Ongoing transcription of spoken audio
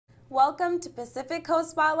Welcome to Pacific Coast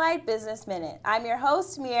Spotlight Business Minute. I'm your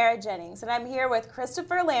host, Miaira Jennings, and I'm here with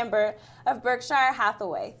Christopher Lambert of Berkshire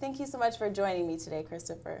Hathaway. Thank you so much for joining me today,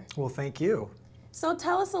 Christopher. Well, thank you. So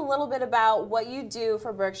tell us a little bit about what you do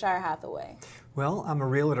for Berkshire Hathaway. Well, I'm a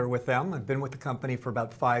realtor with them. I've been with the company for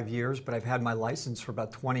about 5 years, but I've had my license for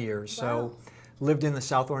about 20 years. Wow. So lived in the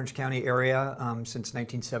South Orange County area since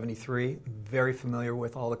 1973. Very familiar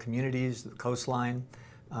with all the communities, the coastline,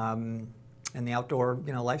 and the outdoor,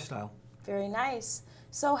 lifestyle. Very nice.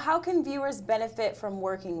 So how can viewers benefit from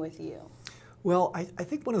working with you? Well, I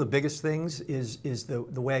think one of the biggest things is the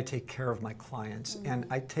way I take care of my clients. Mm-hmm. And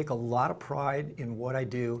I take a lot of pride in what I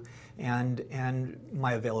do and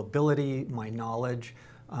my availability, my knowledge,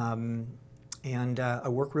 and I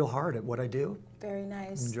work real hard at what I do. Very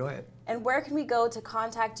nice. Enjoy it. And where can we go to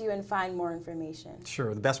contact you and find more information?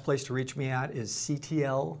 Sure. The best place to reach me at is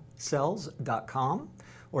ctlcells.com,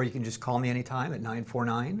 or you can just call me anytime at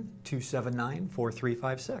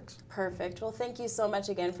 949-279-4356. Perfect. Well, thank you so much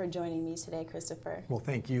again for joining me today, Christopher. Well,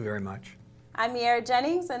 thank you very much. I'm Miaira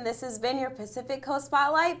Jennings, and this has been your Pacific Coast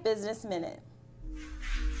Spotlight Business Minute.